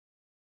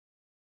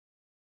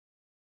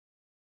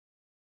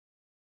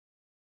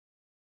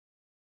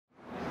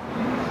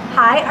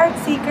Hi Art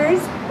Seekers,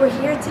 we're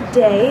here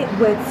today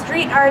with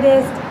street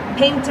artist,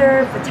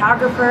 painter,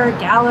 photographer,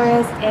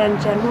 gallerist,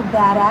 and general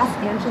badass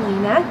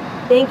Angelina.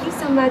 Thank you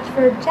so much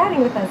for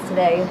chatting with us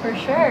today. For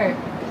sure.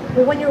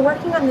 Well, when you're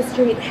working on the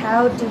street,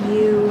 how do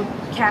you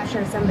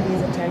capture somebody's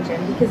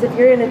attention? Because if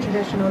you're in a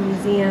traditional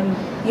museum,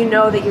 you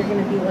know that you're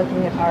going to be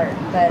looking at art,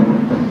 but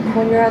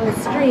when you're on the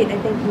street, I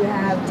think you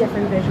have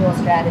different visual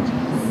strategies.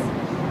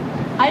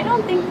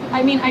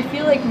 I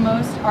feel like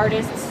most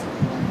artists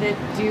that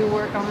do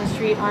work on the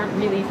street aren't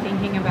really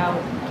thinking about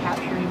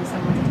capturing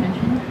someone's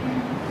attention.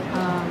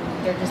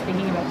 They're just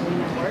thinking about doing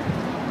their work.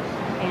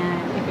 And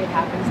if it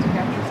happens to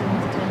capture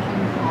someone's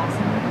attention, it's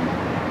awesome.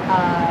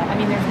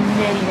 There's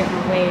many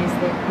different ways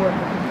that work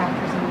can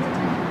capture someone's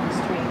attention on the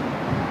street.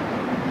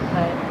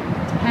 But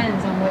it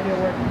depends on what your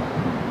work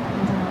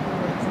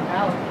is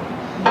about.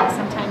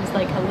 Sometimes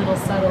like a little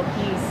subtle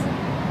piece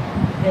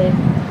that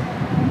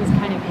is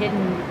kind of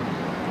hidden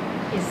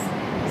is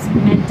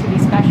meant to be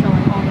special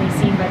and only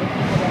seen by the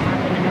people that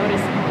happen to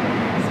notice it.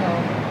 So,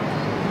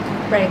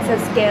 right, so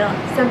scale,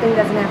 something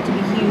doesn't have to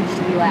be huge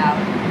to be loud.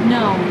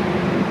 No,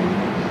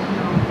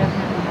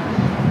 definitely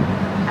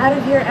not. Out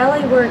of your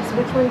LA works,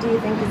 which one do you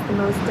think is the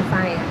most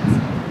defiant?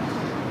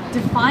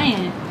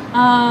 Defiant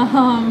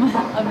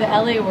of the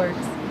LA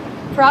works?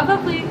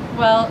 Probably,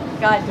 well,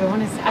 God, do I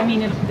want to say,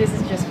 this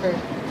is just for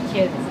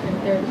kids, and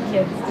they're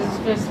kids. This is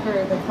just for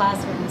the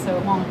classroom, so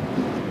it won't.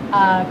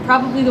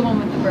 Probably the one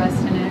with the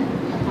breast in it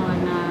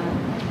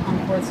on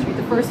 4th Street.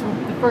 The first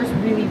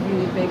really,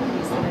 really big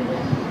piece that I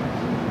did.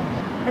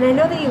 And I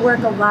know that you work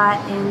a lot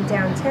in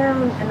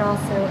downtown and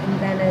also in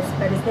Venice,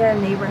 but is there a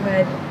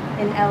neighborhood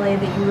in LA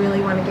that you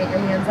really want to get your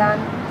hands on?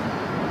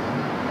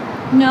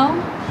 No,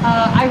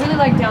 I really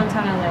like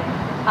downtown LA.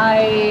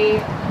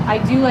 I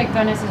do like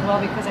Venice as well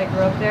because I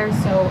grew up there,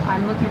 so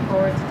I'm looking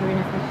forward to doing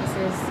a few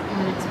pieces in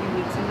the next few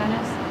weeks in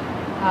Venice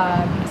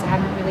because I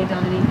haven't really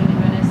done anything in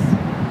Venice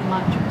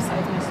much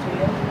besides my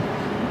studio.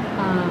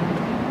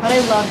 But I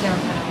love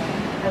downtown LA.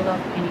 I love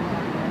painting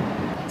down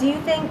there. Do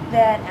you think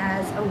that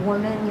as a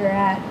woman you're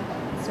at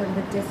sort of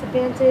a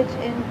disadvantage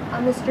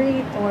on the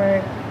street,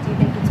 or do you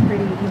think it's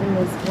pretty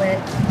evenly split?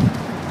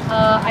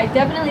 I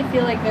definitely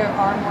feel like there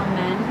are more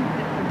men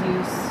that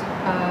produce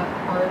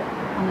art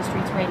on the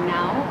streets right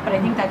now, but I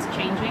think that's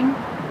changing.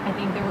 I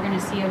think that we're going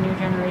to see a new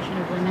generation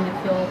of women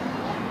that feel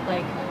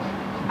like,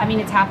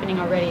 it's happening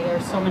already. There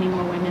are so many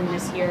more women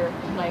this year,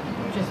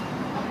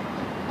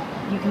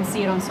 you can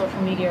see it on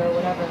social media or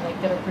whatever,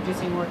 that are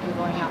producing work and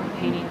going out and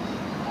painting.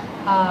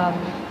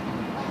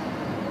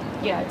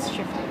 It's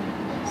shifting.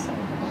 So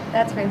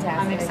that's fantastic.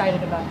 I'm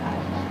excited about that.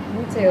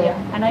 Me too.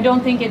 Yeah. And I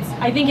think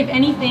if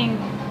anything,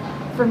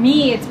 for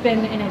me, it's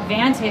been an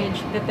advantage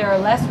that there are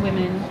less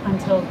women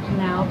until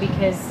now,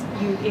 because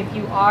if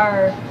you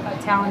are a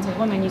talented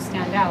woman, you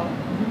stand out.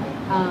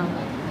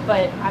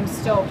 But I'm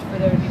stoked for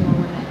there to be more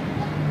women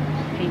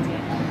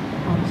painting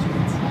on the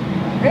streets.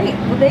 Great.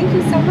 Well, thank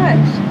you so much.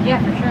 Yeah,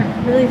 for sure.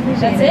 Really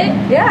appreciate it. That's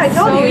it? Yeah, I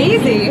told so you,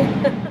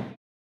 easy.